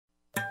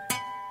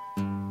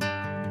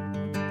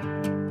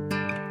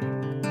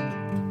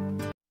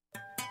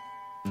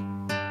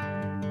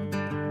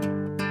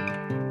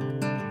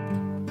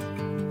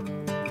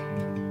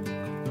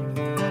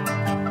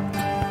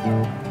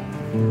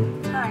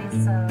So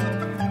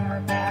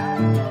we're back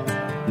in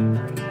 3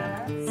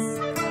 minutes.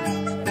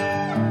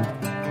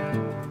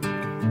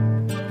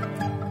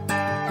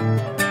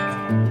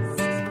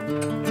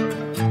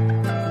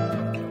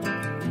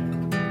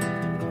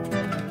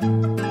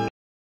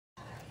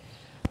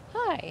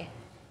 Hi,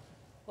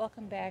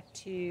 welcome back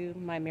to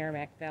my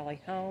Meramec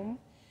Valley home.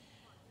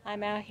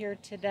 I'm out here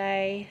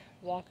today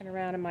walking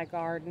around in my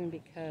garden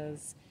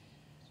because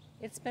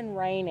it's been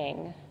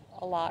raining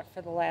a lot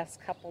for the last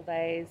couple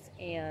days,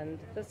 and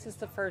this is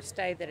the first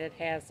day that it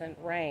hasn't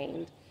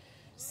rained.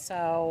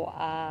 So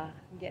I'm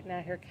getting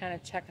out here kind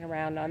of checking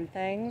around on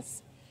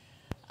things.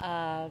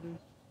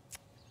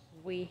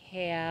 We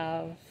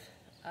have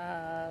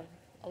a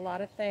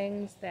lot of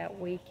things that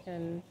we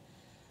can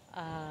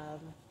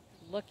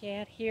look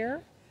at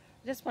here.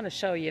 I just want to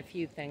show you a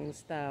few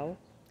things though.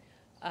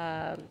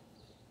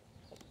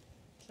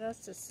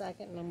 Just a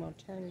second, and I'm going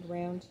to turn it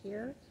around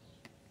here.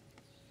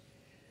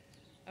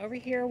 Over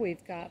here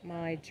we've got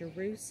my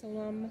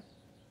Jerusalem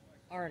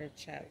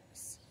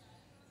artichokes.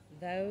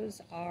 Those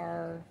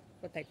are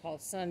what they call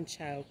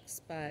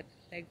sunchokes, but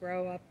they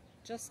grow up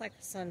just like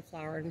a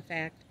sunflower. In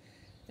fact,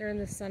 they're in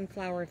the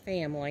sunflower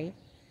family,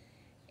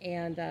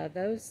 and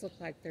those look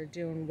like they're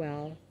doing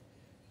well.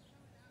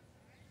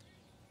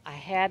 I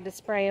had to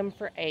spray them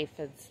for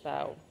aphids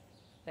though.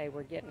 They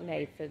were getting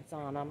aphids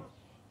on them.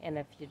 And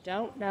if you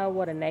don't know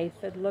what an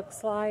aphid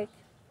looks like,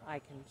 I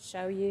can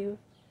show you.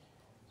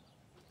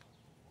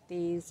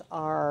 These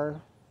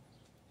are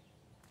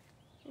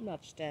pretty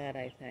much dead,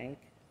 I think.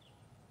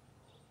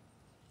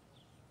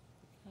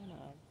 Kind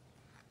of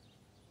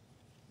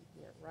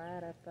get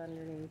right up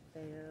underneath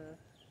there.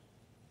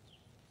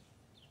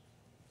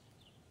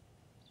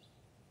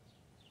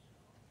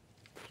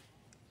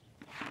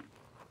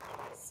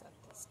 Set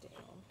this down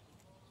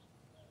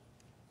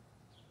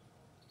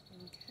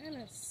and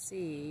kind of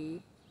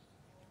see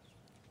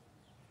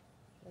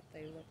what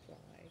they look like.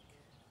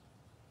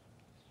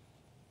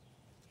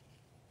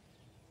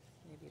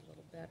 Maybe a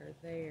little better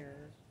there.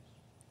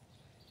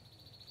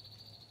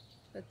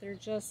 But they're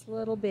just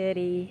little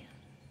bitty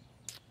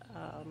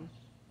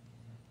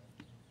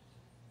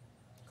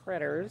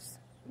critters,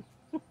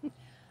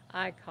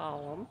 I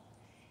call them.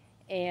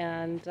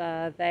 And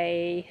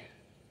they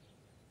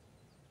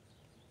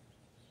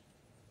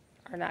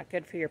are not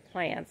good for your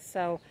plants.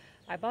 So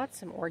I bought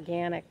some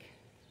organic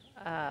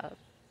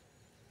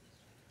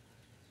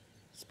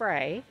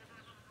spray.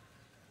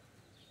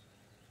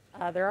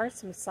 There are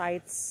some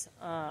sites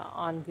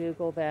on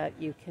Google that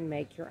you can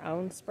make your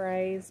own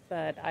sprays,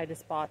 but I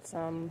just bought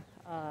some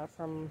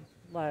from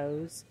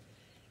Lowe's,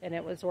 and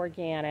it was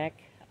organic.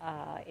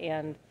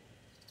 And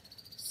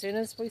as soon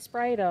as we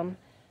sprayed them,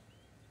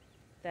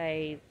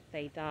 they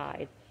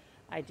died.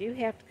 I do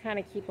have to kind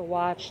of keep a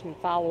watch and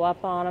follow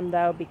up on them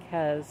though,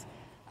 because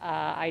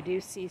I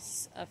do see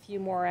a few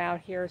more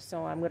out here,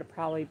 so I'm going to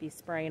probably be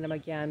spraying them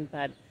again,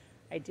 but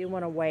I do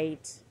want to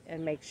wait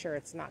and make sure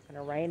it's not going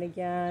to rain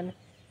again.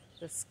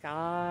 The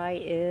sky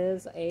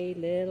is a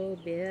little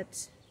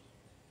bit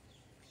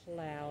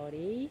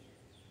cloudy,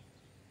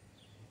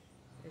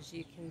 as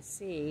you can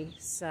see,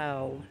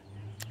 so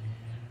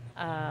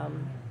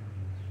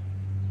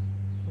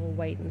we'll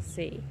wait and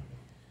see.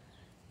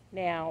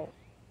 Now,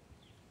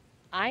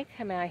 I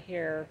come out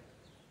here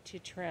to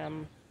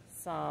trim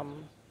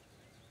some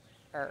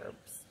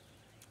herbs,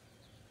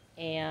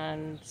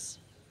 and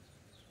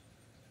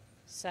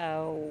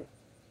so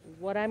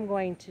what I'm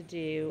going to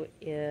do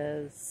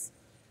is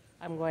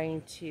I'm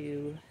going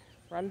to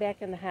run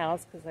back in the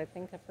house because I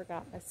think I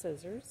forgot my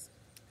scissors,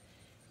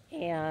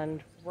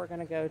 and we're going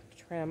to go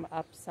trim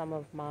up some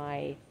of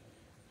my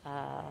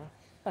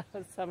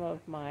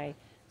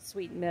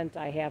sweet mint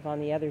I have on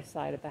the other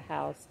side of the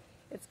house.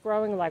 It's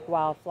growing like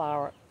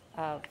wildfire,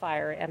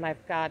 and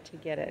I've got to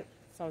get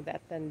some of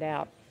that thinned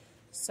out.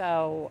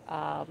 So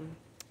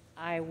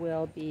I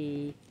will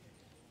be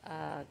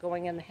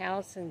going in the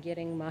house and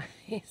getting my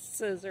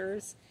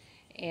scissors,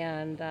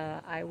 and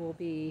I will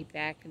be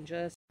back in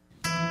just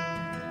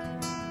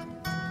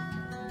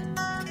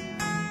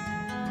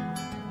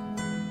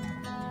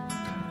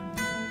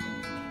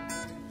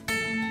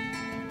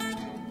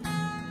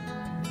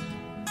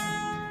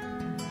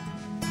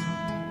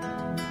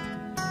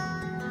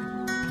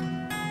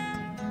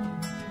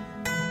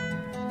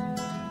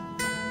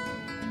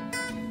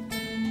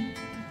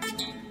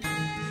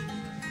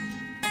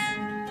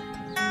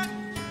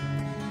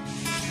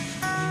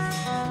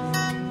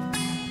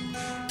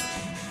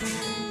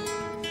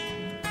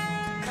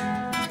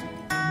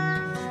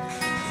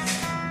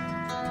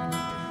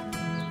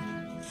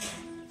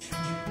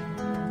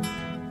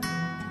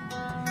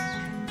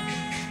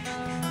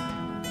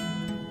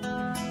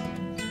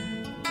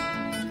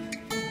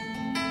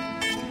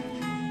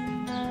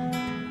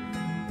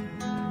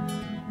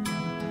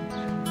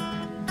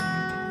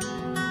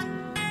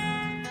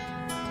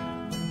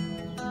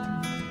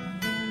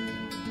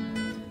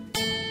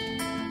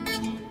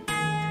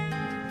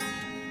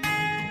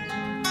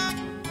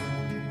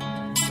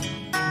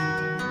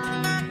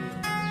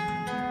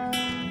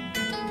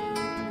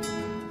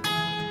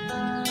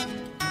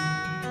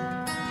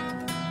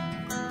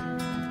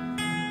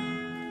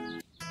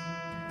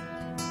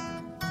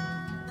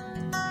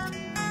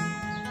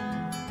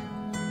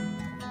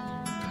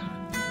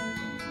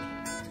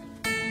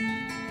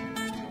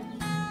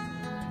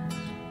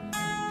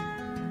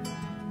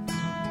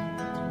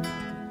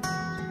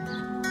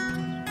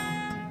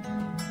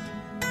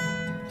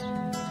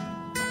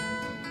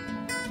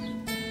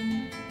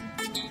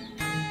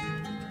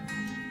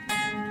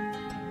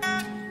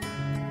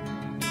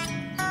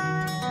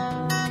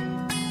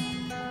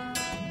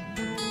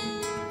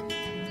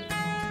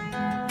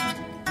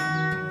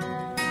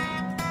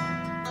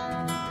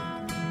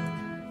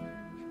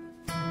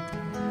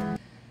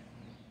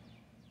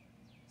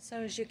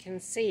So as you can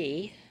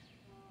see,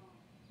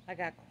 I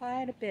got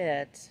quite a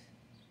bit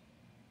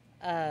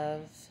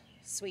of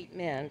sweet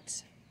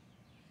mint,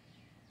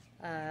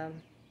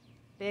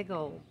 big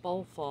old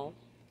bowl full,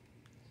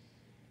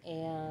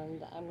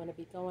 and I'm going to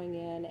be going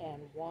in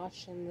and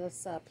washing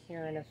this up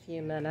here in a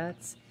few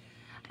minutes.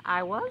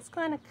 I was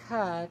going to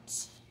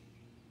cut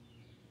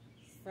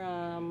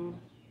from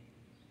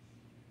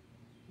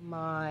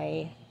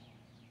my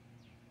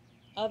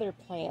other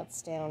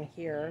plants down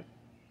here,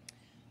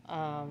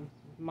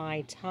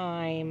 my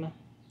thyme,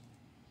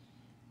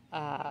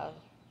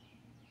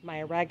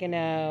 my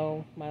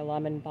oregano, my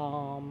lemon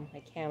balm,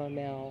 my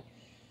chamomile,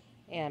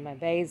 and my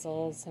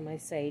basils and my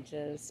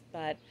sages,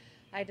 but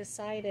I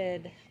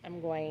decided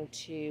I'm going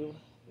to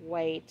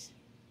wait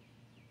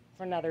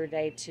for another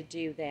day to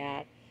do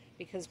that,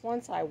 because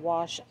once I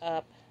wash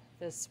up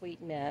this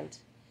sweet mint,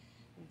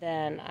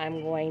 then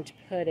I'm going to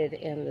put it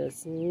in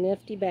this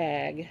nifty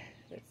bag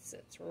that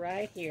sits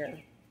right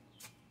here.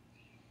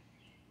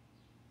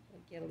 I'll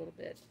get a little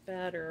bit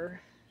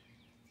better.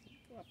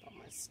 Go up on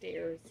my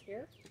stairs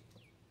here.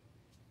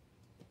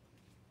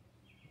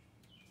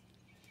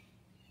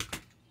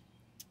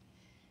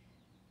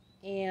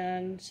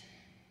 And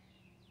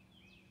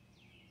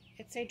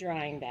it's a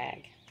drying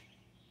bag.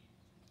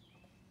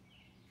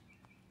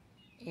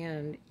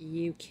 And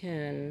you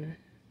can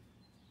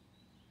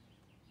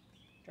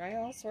dry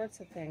all sorts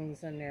of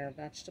things in there.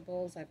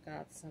 Vegetables. I've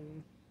got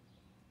some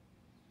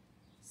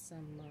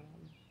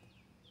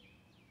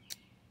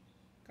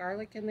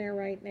garlic in there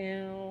right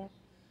now.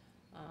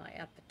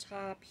 At the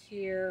top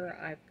here,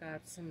 I've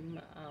got some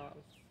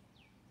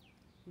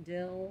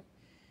dill.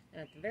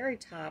 And at the very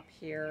top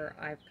here,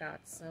 I've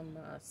got some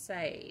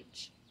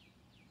sage.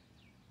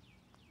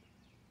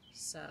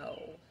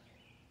 So,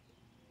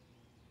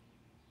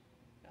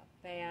 got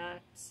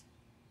that.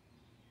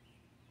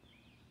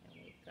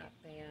 And we've got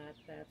that.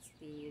 That's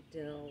the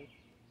dill.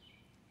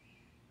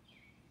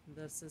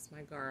 This is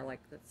my garlic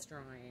that's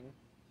drying.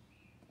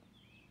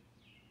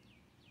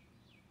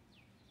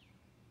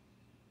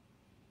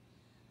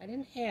 I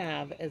didn't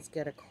have as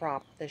good a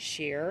crop this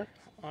year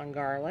on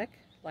garlic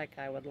like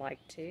I would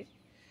like to,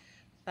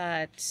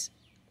 but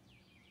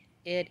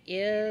it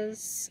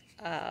is,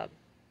 I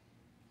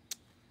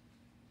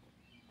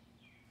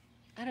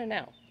don't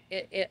know.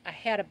 I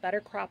had a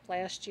better crop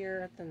last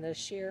year than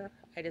this year.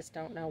 I just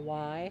don't know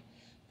why.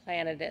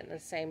 Planted it in the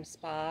same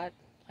spot,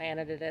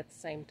 planted it at the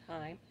same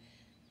time.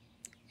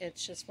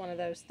 It's just one of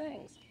those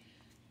things.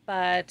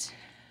 But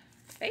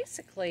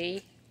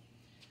basically,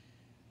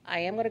 I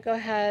am going to go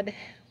ahead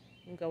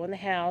and go in the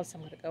house.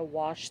 I'm going to go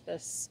wash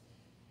this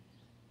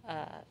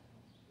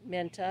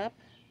mint up.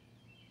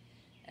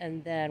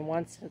 And then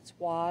once it's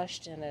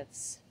washed and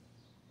it's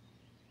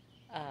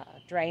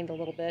drained a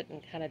little bit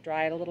and kind of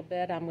dried a little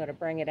bit, I'm going to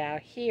bring it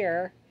out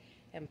here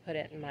and put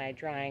it in my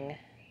drying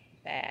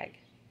bag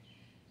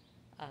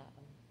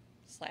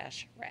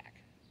slash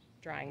rack,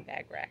 drying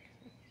bag rack.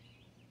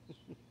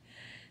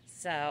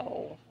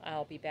 So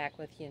I'll be back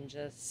with you in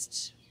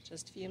just a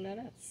few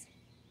minutes.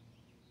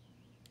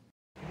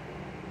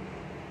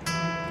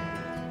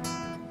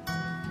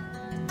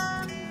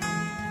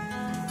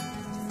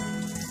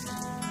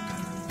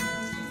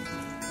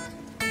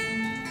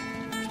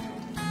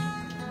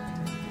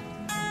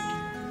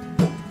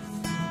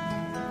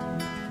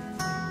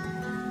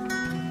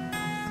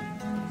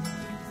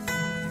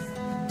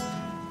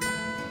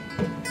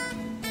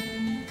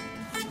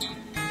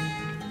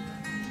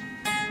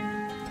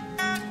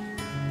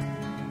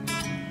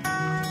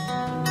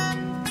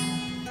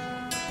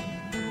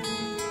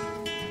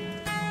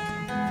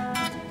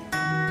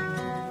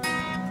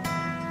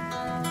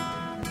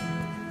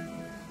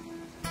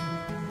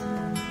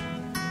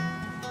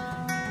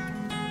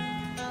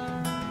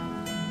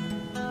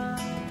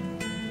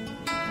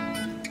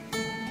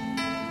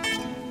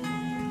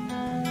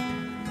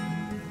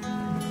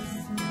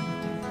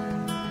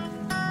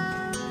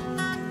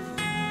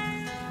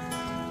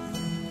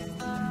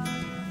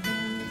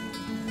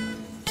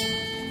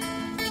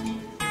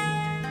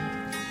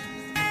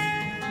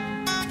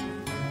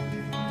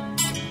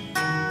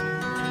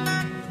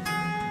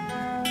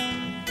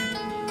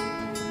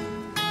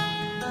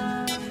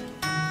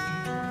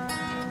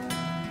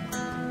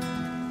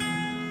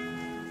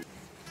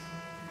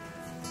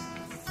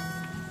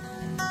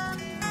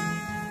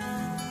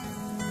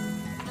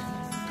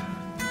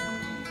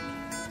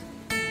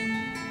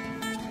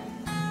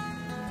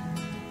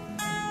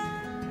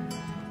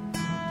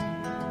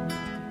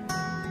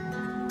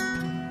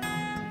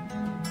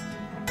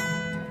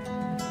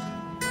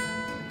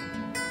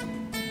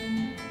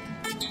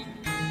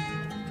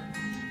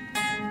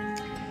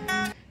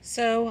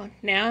 So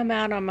now I'm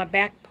out on my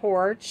back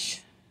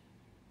porch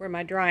where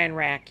my drying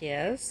rack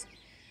is.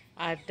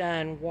 I've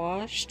done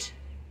washed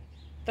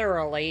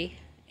thoroughly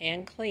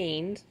and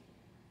cleaned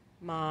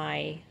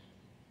my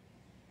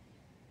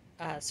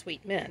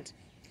sweet mint.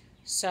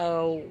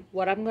 So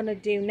what I'm going to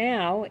do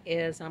now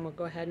is I'm going to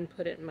go ahead and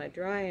put it in my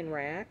drying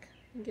rack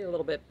and get a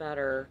little bit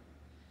better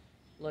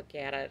look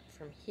at it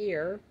from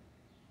here.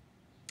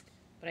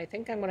 But I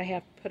think I'm going to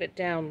have to put it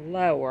down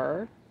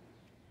lower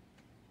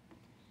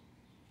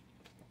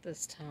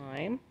this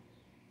time.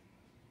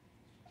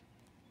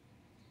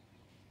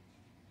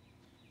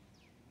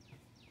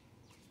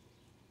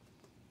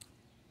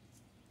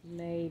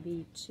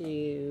 Maybe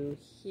to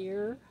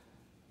here.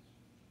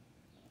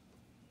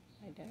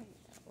 I don't know.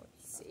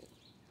 Let's see.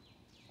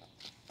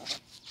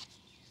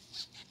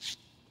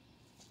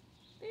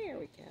 There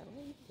we go.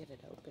 Let me get it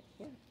open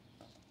here.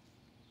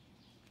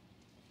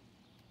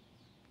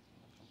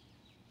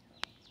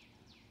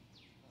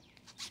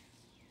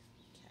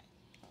 Okay.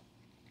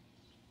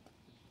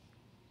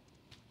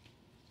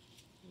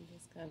 I'm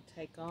just going to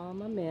take all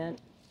my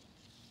mint.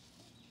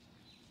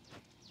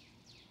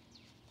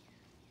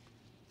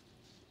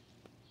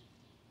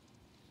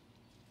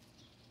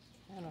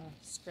 Kind of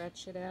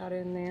stretch it out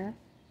in there.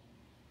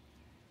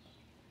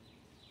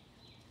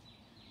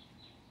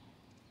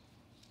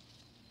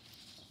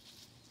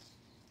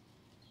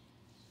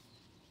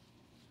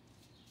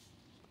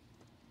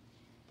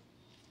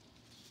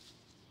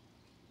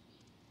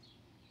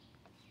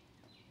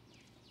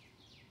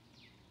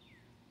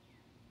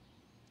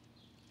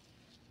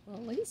 Well,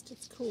 at least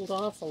it's cooled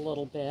off a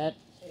little bit.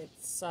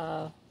 It's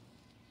not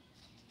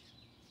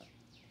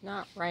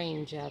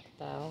rained yet,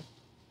 though.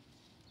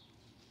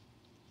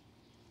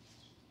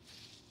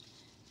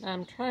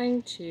 I'm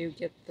trying to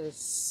get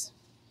this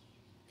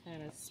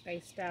kind of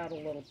spaced out a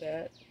little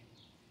bit.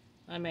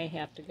 I may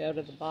have to go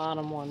to the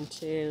bottom one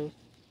too,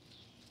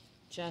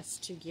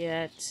 just to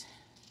get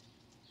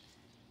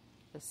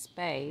the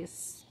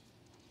space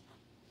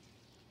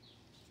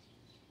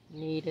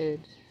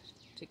needed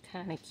to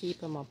kind of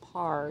keep them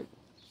apart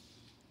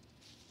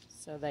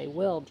so they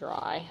will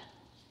dry.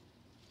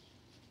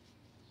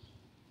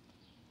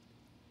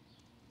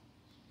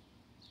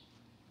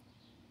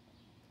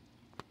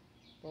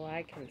 Well,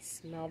 I can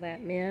smell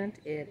that mint.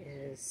 It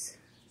is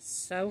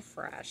so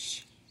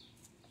fresh.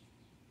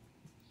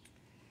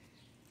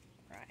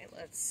 All right,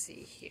 let's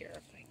see here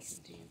if I can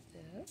do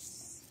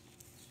this.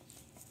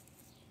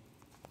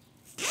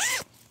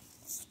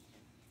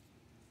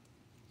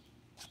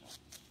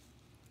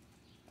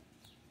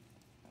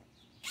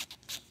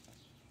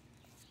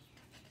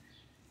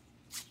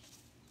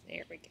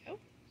 There we go.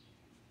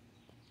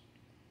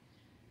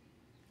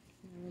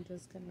 And we're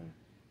just gonna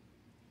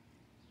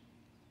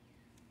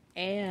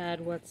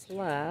add what's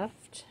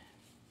left.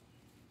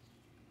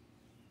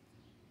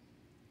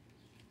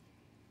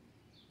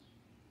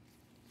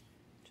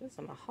 Which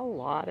isn't a whole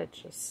lot, it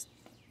just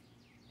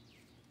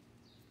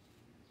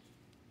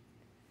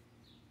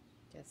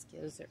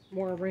gives it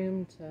more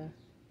room to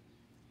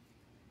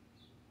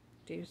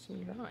do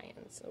some drying.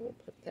 So we'll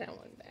put that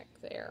one back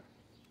there.